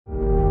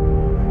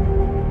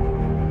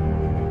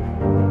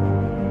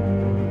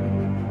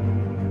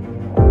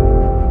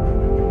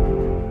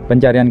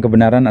Pencarian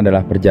kebenaran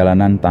adalah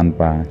perjalanan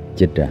tanpa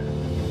jeda.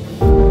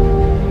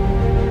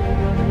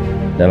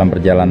 Dalam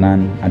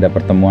perjalanan ada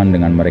pertemuan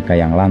dengan mereka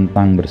yang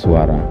lantang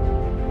bersuara,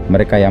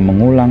 mereka yang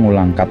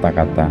mengulang-ulang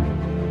kata-kata,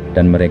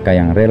 dan mereka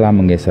yang rela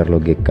menggeser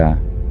logika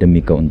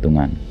demi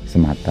keuntungan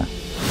semata.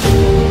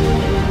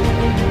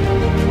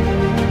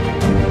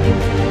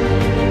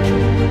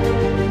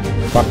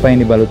 Fakta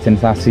yang dibalut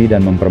sensasi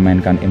dan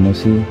mempermainkan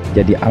emosi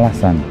jadi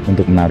alasan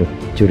untuk menaruh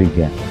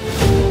curiga,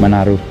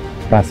 menaruh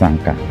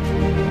prasangka.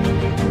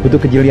 Butuh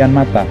kejelian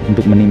mata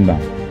untuk menimbang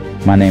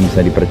mana yang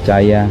bisa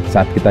dipercaya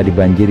saat kita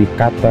dibanjiri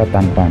kata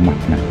tanpa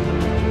makna.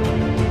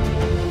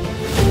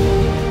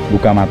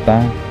 Buka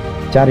mata,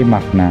 cari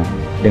makna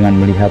dengan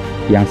melihat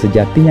yang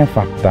sejatinya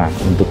fakta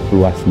untuk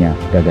luasnya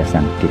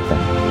gagasan kita.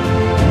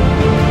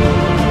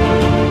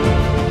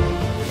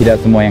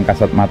 Tidak semua yang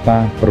kasat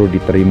mata perlu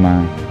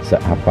diterima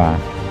seapa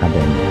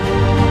adanya.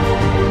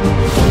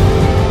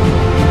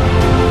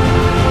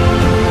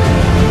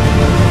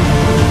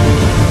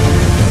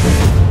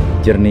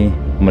 Jernih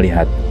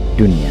melihat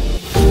dunia.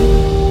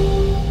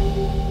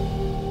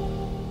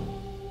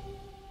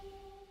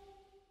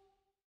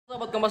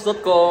 Sobat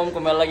Kompas.com,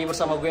 kembali lagi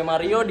bersama gue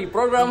Mario di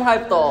program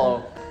Hype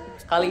Talk.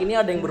 Kali ini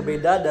ada yang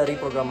berbeda dari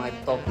program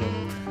Hype Talk nih.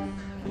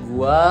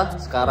 Gua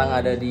sekarang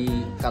ada di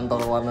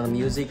kantor Warner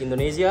Music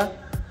Indonesia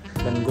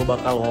dan gue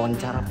bakal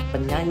wawancara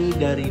penyanyi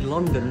dari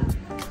London.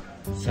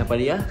 Siapa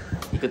dia?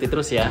 Ikuti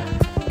terus ya.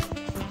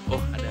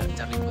 Oh, ada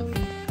Charlie Puth.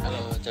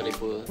 Halo Charlie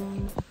Puth.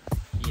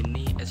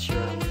 Ini Ed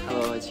Sheeran.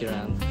 Halo Ed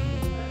Sheeran.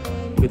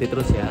 Ikuti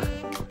terus ya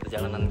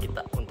perjalanan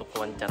kita untuk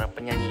wawancara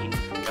penyanyi ini.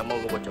 Gak mau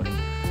gue bocorin.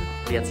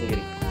 Lihat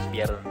sendiri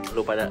biar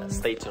lu pada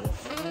stay tune.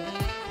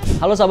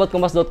 Halo sahabat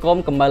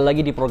Kompas.com, kembali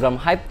lagi di program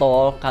Hype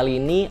Talk. Kali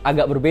ini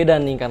agak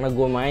berbeda nih karena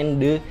gue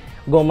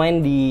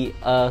main di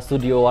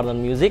studio Warner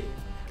Music.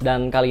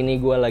 Dan kali ini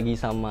gue lagi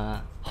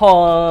sama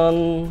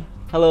HONNE.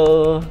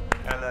 Halo.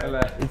 Hello.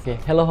 Okay.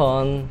 Hello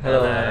HONNE.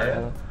 Hello.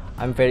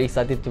 I'm very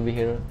excited to be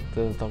here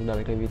to talk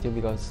directly with you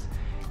because,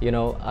 you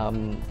know,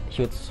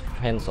 huge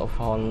fans of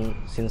HONNE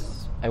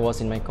since I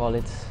was in my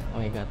college.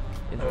 Oh my god.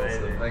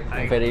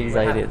 I'm very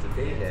excited.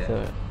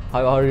 So,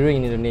 how are you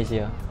doing in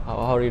Indonesia?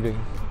 How are you doing?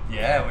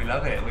 Yeah, we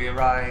love it. We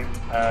arrived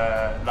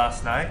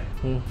last night,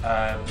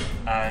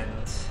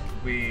 and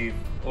we've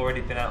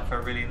already been out for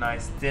a really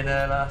nice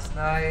dinner last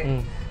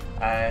night.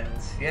 And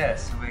yeah,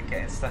 so we're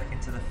getting stuck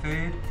into the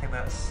food. I think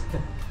that's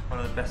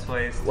one of the best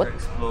ways to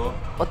explore.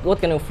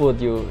 What kind of food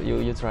you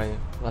try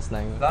last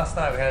night? Last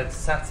night we had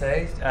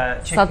satay,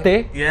 chicken.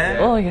 Satay? Yeah.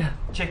 Oh yeah.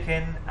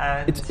 Chicken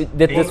and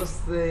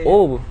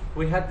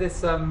We had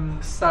this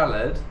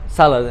salad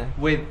salad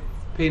with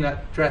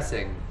peanut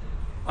dressing.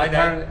 I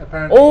know.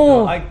 Apparently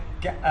Oh.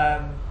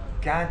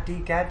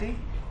 Gadi.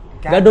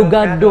 Gado.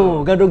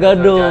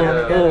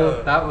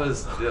 Oh. That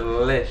was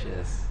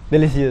delicious.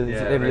 Delicious. Yeah,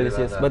 It's very really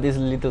delicious, love that. but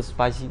it's a little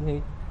spicy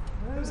maybe.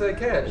 It was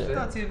okay actually.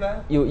 Not too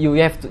bad. You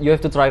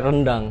have to try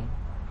rendang.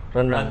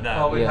 Rendang.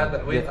 Oh, we Yeah. had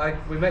that. We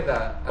make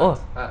that at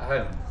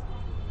home.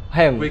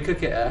 Ham. We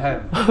cook it at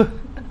home.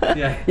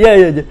 Yeah.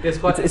 Yeah. It's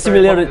quite It's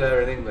very similar.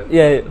 popular in England.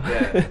 Yeah.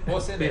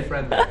 What's in Beef it?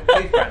 rendang.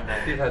 Beef rendang.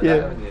 You've had Yeah.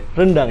 that, haven't you?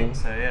 Rendang.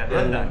 So yeah,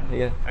 rendang.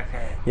 Yeah.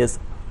 Okay.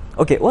 Yes.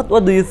 Okay. What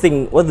do you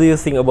think? What do you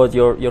think about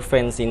your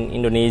fans in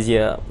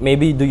Indonesia?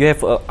 Maybe do you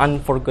have an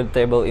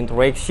unforgettable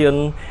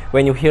interaction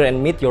when you hear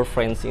and meet your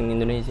friends in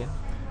Indonesia?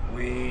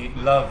 We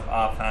love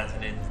our fans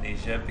in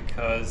Indonesia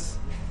because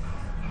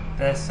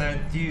they're so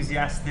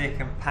enthusiastic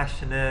and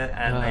passionate,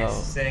 and they Wow.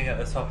 sing at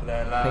the top of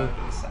their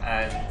lungs,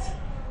 and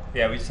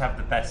yeah, we just have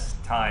the best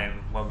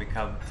time when we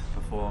come to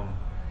perform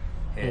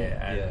here.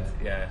 And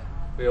yeah.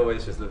 We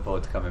always just look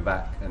forward to coming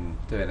back and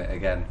doing it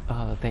again.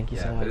 Oh, thank you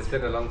so But much. it's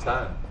been a long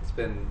time. It's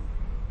been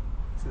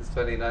since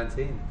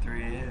 2019.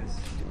 3 years.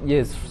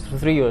 Yes,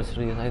 3 years.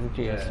 I think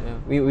 3 years.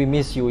 Yeah. Yeah. We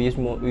miss you.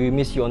 We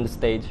miss you on the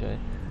stage. Right?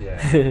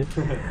 Yeah.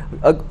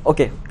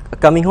 Okay,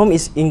 Coming Home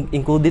is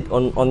included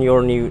on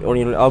your new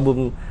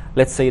album.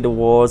 Let's say the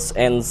world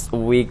ends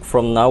a week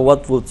from now.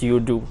 What would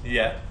you do?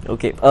 Yeah.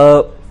 Okay.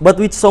 But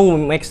which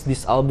song makes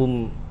this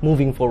album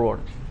moving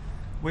forward?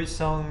 Which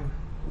song?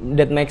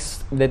 That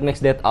makes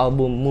that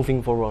album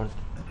moving forward.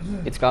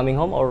 It's Coming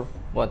Home or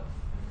what?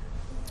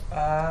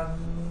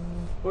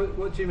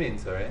 What do you mean?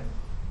 Sorry.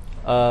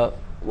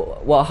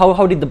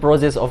 How did the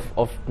process of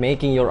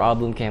making your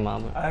album came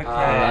up? Okay.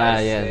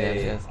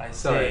 Yes. I see.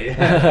 Sorry.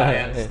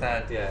 I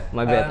understand. Yeah.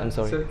 My bad. I'm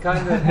sorry. So it kind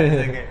of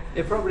Okay.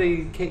 it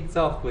probably kicked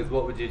off with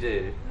What Would You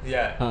Do?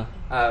 Yeah.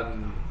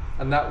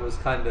 And that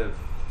was kind of,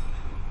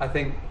 I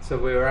think, so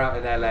we were out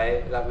in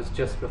LA. That was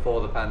just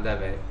before the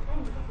pandemic.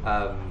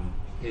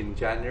 In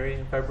January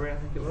and February, I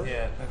think it was.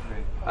 Yeah,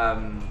 February.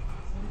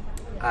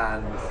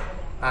 And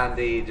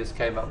Andy just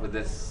came up with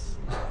this.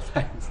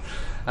 Thanks.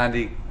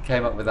 Andy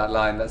came up with that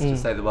line. Let's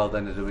just say the world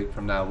ended a week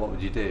from now. What would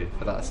you do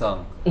for that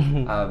song?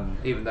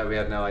 Even though we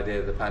had no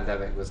idea the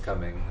pandemic was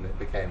coming, and it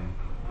became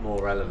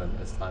more relevant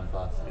as time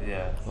passed.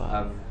 Yeah.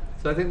 Wow.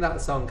 So I think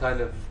that song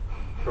kind of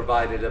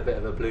provided a bit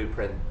of a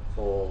blueprint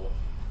for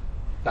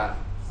that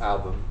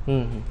album.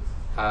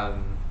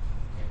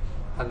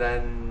 And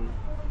then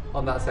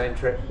on that same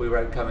trip, we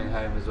wrote Coming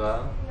Home as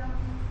well.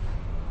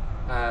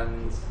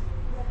 And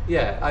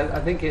yeah, I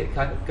think it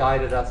kind of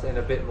guided us in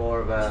a bit more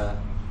of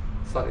a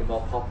slightly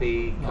more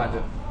poppy, kind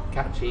of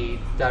catchy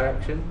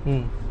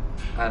direction.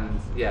 And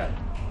yeah,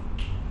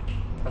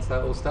 that's how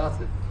it all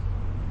started.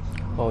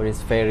 Oh,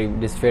 that's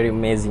very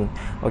amazing.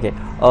 Okay,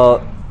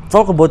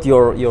 talk about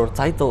your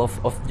title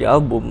of the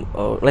album.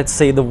 Let's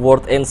say the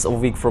world ends a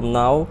week from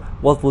now.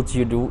 What would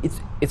you do?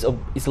 It's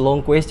a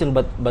long question,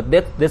 but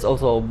that's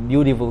also a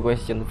beautiful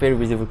question, very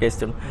beautiful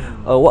question.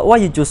 Why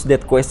you choose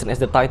that question as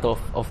the title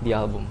of the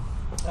album?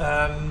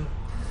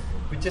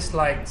 We just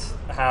liked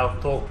how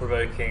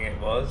thought-provoking it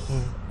was,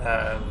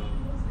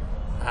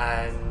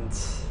 and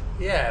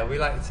yeah, we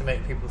like to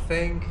make people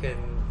think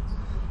and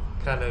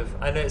kind of.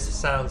 I know it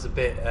sounds a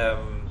bit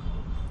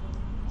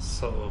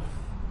sort of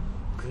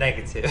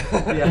negative,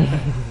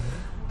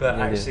 but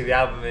actually the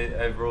album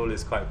overall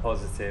is quite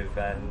positive,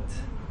 and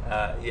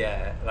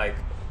yeah, like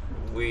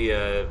we,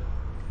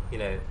 you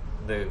know,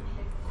 the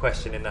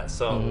question in that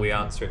song, we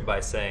answer it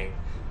by saying,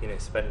 you know,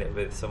 spend it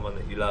with someone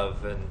that you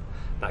love and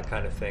that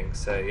kind of thing.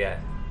 So yeah,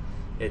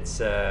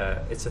 it's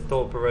a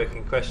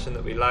thought-provoking question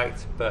that we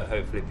liked, but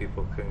hopefully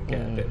people can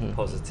get a bit of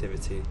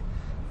positivity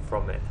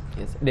from it.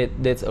 Yes,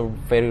 that's a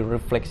very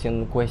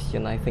reflection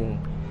question. I think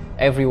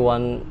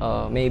everyone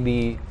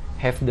maybe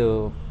have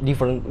the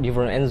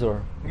different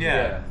answer.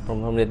 Yeah.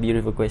 From that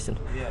beautiful question.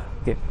 Yeah.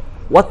 Okay,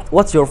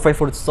 what's your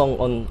favorite song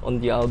on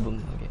the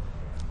album? Okay,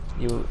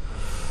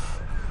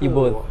 you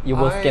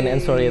both can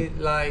answer it.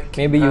 Like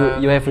maybe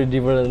you have a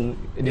different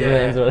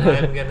answer.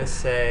 I'm gonna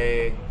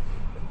say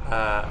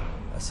a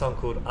song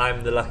called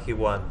 "I'm the Lucky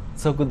One."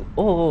 So good.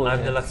 Oh,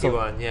 I'm the lucky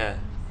one. Yeah.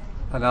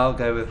 And I'll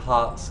go with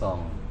Heart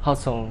Song. Heart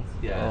Song.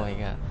 Yeah. Oh my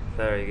god.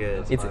 Very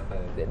good. It's my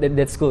favorite.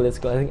 that's cool. That's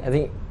cool.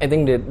 I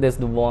think that's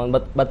the one.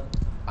 But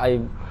I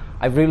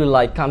really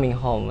like Coming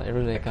Home. I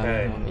really like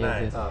Coming Home.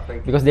 Nice. Yes. Oh,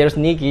 thank you. Because there's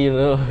Nikki, you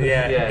know.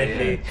 Yeah.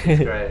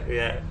 It's great.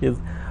 Yeah. Yes.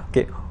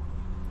 Okay.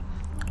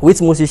 Which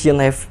musician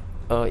have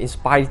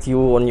inspired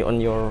you on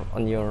your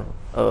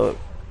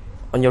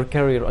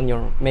career,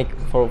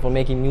 for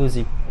making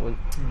music?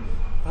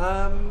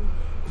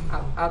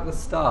 At the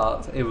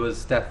start, it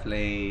was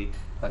definitely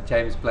like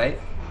James Blake.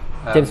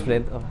 James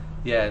Blake. Oh.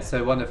 Yeah,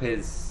 so one of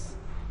his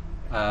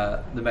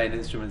the main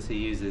instruments he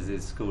uses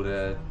is called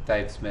a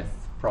Dave Smith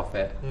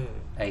Prophet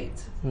 8.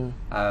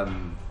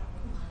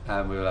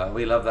 And we were like,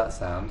 we love that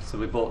sound, so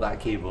we bought that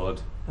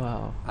keyboard.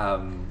 Wow.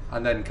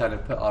 And then kind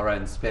of put our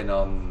own spin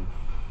on.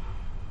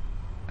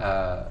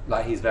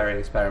 Like he's very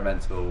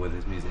experimental with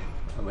his music,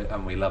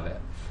 and we love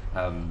it.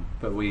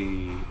 But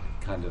we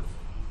kind of,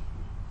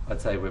 I'd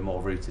say we're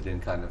more rooted in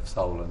kind of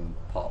soul and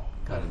pop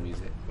kind of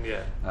music.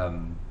 Yeah.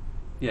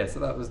 Yeah, so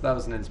that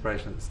was an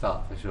inspiration at the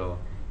start for sure.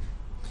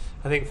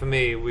 I think for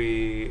me,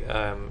 we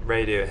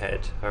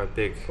Radiohead are a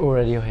big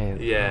Radiohead.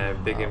 Yeah,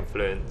 big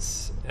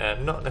influence.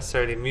 Not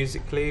necessarily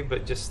musically,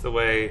 but just the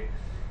way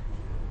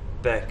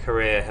their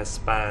career has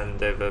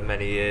spanned over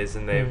many years,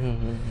 and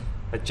they've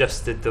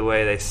adjusted the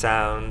way they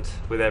sound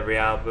with every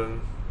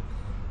album.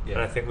 Yeah.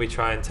 And I think we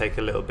try and take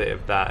a little bit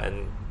of that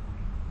and,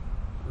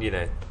 you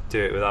know,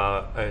 do it with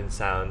our own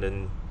sound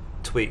and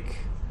tweak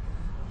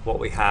what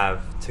we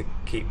have to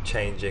keep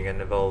changing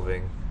and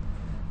evolving,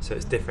 so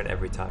it's different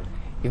every time.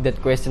 If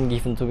that question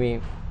given to me,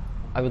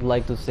 I would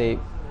like to say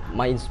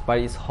my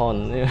inspiration is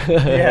HONNE.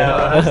 Yeah,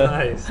 well,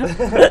 that's nice.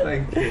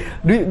 Thank you.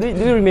 Do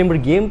you remember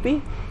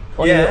Gimpy?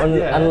 On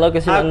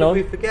Unlocation How Unknown?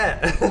 could we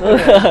forget?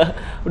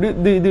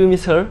 do you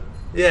miss her?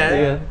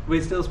 Yeah. We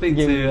still speak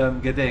to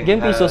Gading.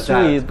 Gimpy is so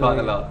sweet. Quite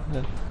a lot.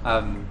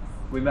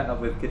 We met up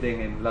with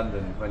Gading in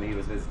London when he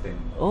was visiting.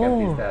 Oh.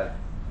 Gimpy's dad.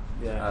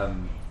 Yeah.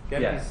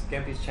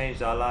 Gempy's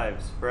changed our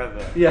lives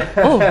forever. Yeah.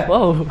 Oh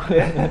wow.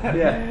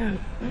 Yeah.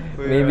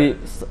 Maybe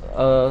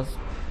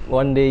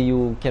one day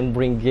you can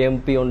bring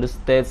Gimpy on the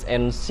stage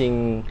and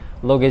sing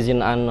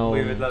Location Unknown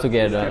We would love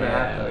together.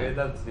 To we would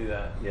love to do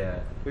that. Yeah.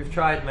 We've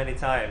tried many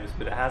times,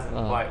 but it hasn't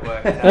quite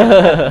worked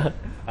out.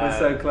 We're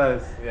so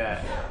close.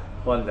 Yeah.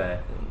 One day.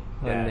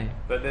 One day.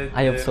 But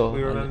I hope so.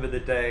 We remember the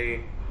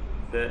day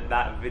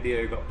that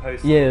video got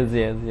posted. Yes.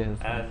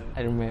 And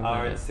I remember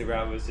our that.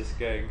 Instagram was just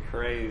going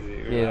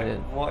crazy. We were Yeah, like, yeah.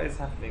 what is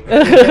happening?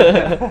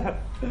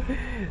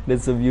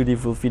 That's a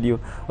beautiful video.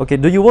 Okay,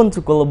 do you want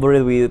to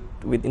collaborate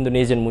with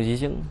Indonesian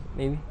musician?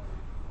 Maybe.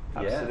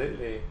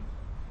 Absolutely.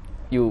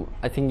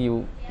 I think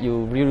you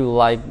really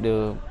like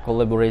the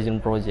collaboration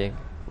project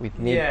with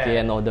Meski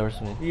and others.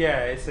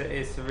 Yeah, it's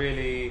a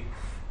really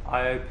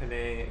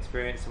eye-opening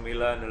experience, and we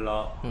learn a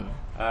lot.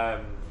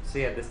 So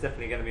yeah, there's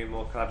definitely going to be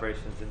more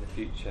collaborations in the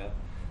future.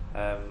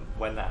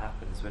 When that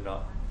happens, we're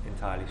not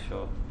entirely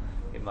sure.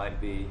 It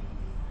might be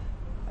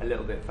a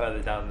little bit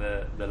further down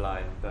the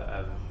line,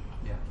 but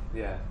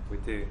yeah, we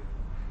do.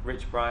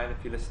 Rich Brian,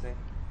 if you're listening.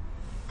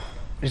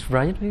 Rich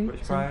Brian, maybe?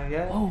 Rich Brian,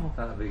 yeah. Oh,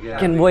 That'd be good.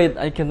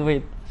 I can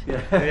wait.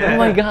 Yeah. Oh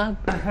my god,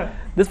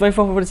 that's my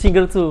favorite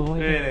singer too. Oh my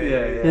God. Really?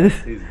 Yeah.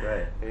 He's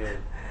great. Yeah.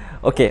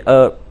 Okay,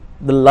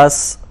 the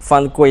last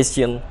fun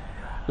question.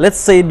 Let's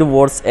say the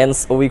world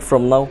ends a week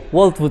from now.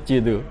 What would you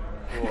do?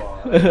 Wow.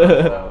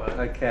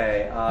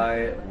 Okay,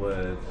 I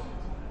would.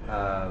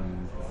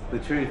 The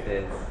truth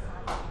is,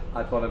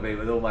 I'd want to be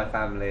with all my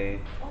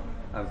family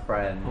and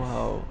friends.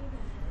 Wow.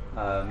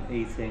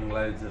 Eating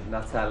loads of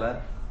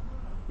Nutella,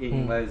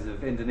 eating loads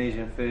of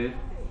Indonesian food.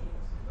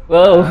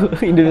 Wow,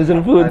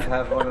 Indonesian food. I'd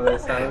have one of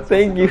those salads.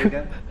 Thank you.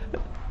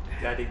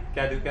 Gadu.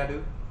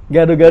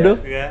 Gado-gado.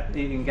 Yeah.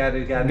 Eating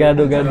gadu-gadu.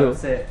 Gado-gado.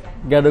 That's it.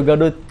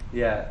 Gado-gado.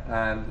 Yeah,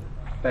 and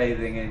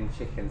bathing in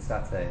chicken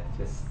satay,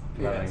 just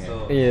loving it.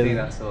 sauce. Yeah.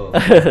 Peanut sauce.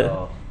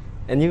 Oh.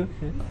 And you?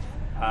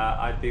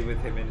 I'd be with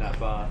him in that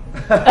bar.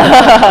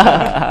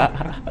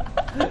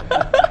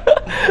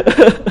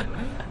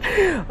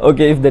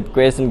 Okay, if that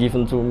question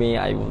given to me,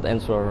 I would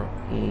answer.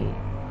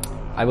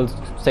 I will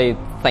say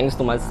thanks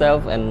to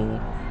myself, and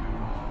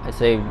I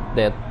say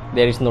that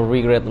there is no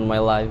regret in my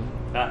life.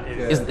 That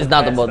is It's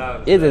not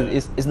about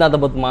it's not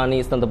about money.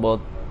 It's not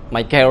about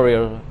my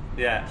career.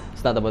 Yeah.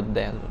 It's not about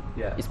that.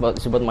 Yeah. It's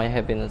about my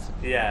happiness.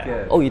 Yeah.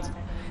 Good. Oh, it's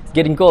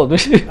getting cold.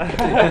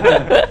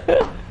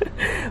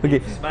 Okay.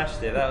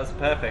 Smashed it. That was a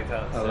perfect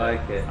answer. I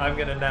like it. I'm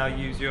gonna now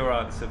use your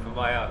answer for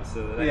my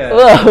answer. The next Yeah.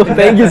 Wow,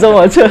 thank you so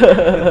much.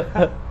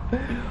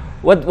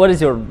 What is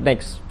your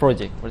next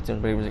project? What's your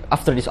next project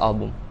after this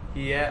album?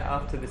 Yeah,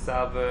 after this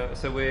album,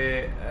 so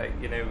we're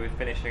we're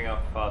finishing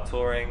up our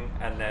touring,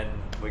 and then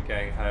we're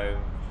going home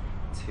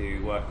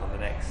to work on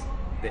the next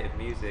bit of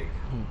music,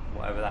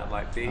 whatever that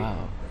might be.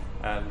 Wow.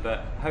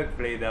 But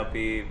hopefully there'll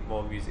be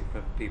more music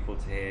for people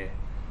to hear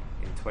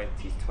in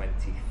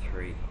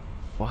 2023.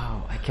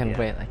 Wow, I can't Yeah.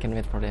 wait. I can't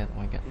wait for that. Oh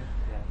my god.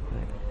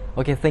 Yeah.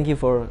 Okay, thank you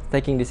for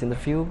taking this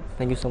interview.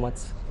 Thank you so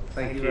much.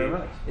 Thank you you. very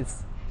much.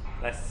 It's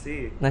Nice to see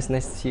you. nice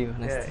to see you.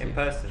 Nice to Yeah, see in you.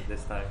 person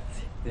this time.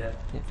 Yeah.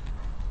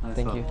 Nice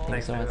Thank one. you. Thank you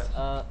Thanks so very much.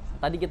 much.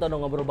 Tadi kita udah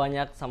ngobrol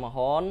banyak sama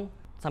Hon.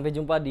 Sampai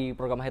jumpa di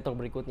program High Talk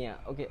berikutnya.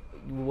 Okay,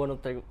 you want to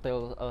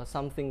tell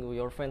something to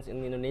your friends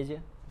in Indonesia?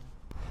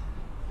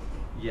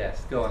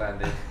 Yes, go on,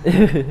 Andy.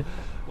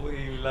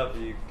 We love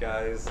you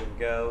guys and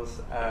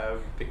girls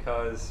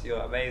because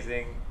you're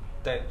amazing.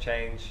 Don't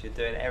change. You're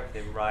doing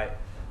everything right.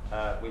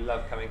 We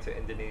love coming to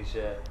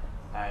Indonesia.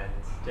 And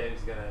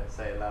James is gonna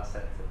say a last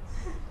sentence.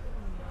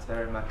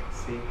 Terima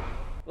kasih.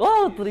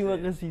 Wow, terima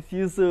kasih.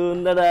 See you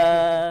soon.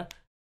 Dadah.